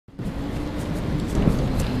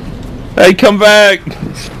Hey, come back!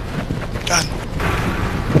 Done.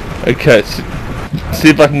 Okay, see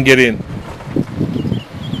if I can get in.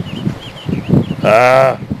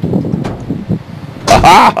 Ah!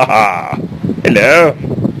 Ah! Hello!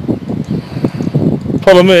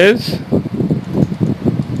 Problem is,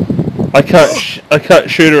 I can't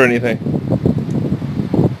shoot or anything.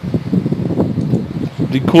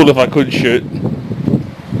 It'd be cool if I could shoot.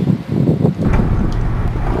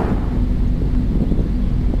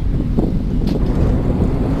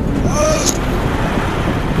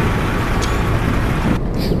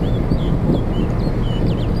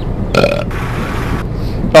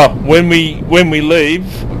 Oh, when we leave,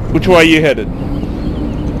 which way are you headed?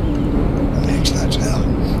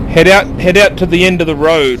 Head out to the end of the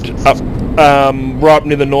road, up, right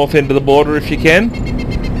near the north end of the border if you can.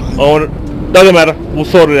 Doesn't matter. We'll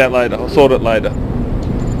sort it out later. I'll sort it later.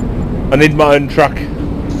 I need my own truck.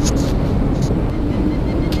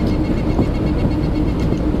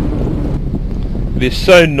 It is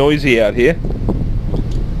so noisy out here.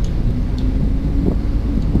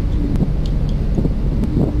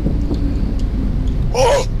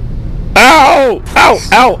 Oh! Ow! Ow!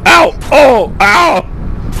 Ow! Ow! Oh! Ow!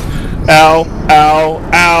 Ow! Ow!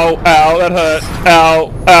 Ow! Ow! That hurt!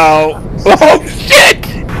 Ow! Ow! Oh shit!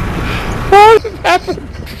 What happened?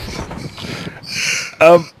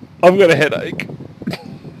 I've got a headache.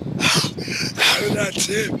 How did that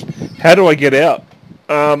tip? How do I get out?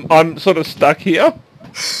 I'm sort of stuck here.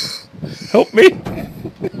 Help me!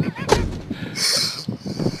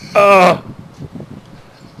 I'm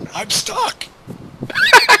stuck.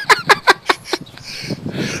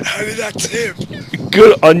 How did that tip?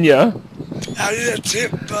 Good on ya. How did that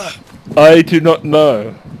tip? I do not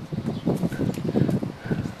know.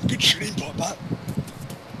 Good shooting, Papa.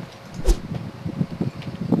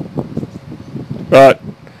 Right.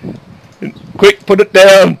 Quick, put it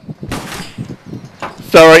down.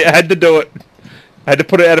 Sorry, I had to do it. I had to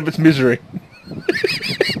put it out of its misery.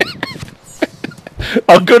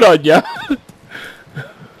 Oh, good on ya.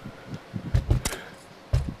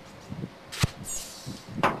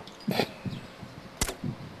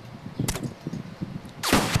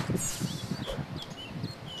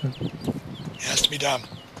 It has to be done.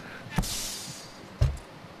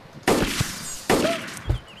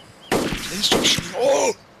 Please stop shooting.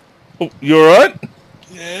 Oh! Oh, you alright?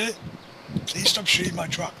 Yeah. Please stop shooting my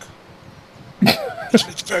truck.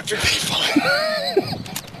 It's perfectly fine.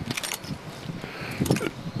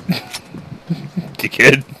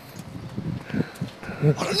 Dickhead. I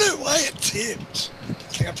don't know why it tipped. I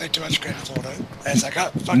think I played too much Grand Theft Auto. It's like, oh,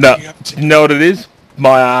 fuck No, you up you know what it is?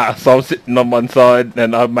 My ass. I was sitting on one side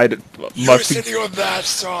and I made it... You were sitting on that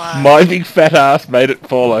side. My big fat ass made it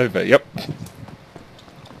fall over. Yep.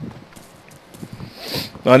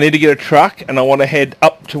 I need to get a truck and I want to head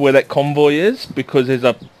up to where that convoy is because there's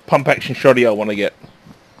a pump action shotty I want to get.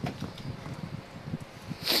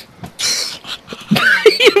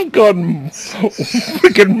 You've gone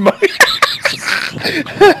freaking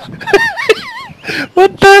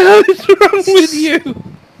What the hell is wrong with you?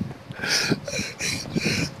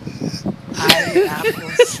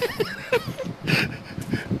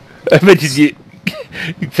 I mentioned you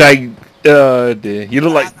saying, oh dear, you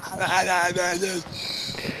look like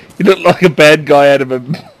a bad guy out of a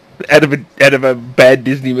bad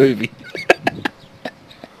Disney movie.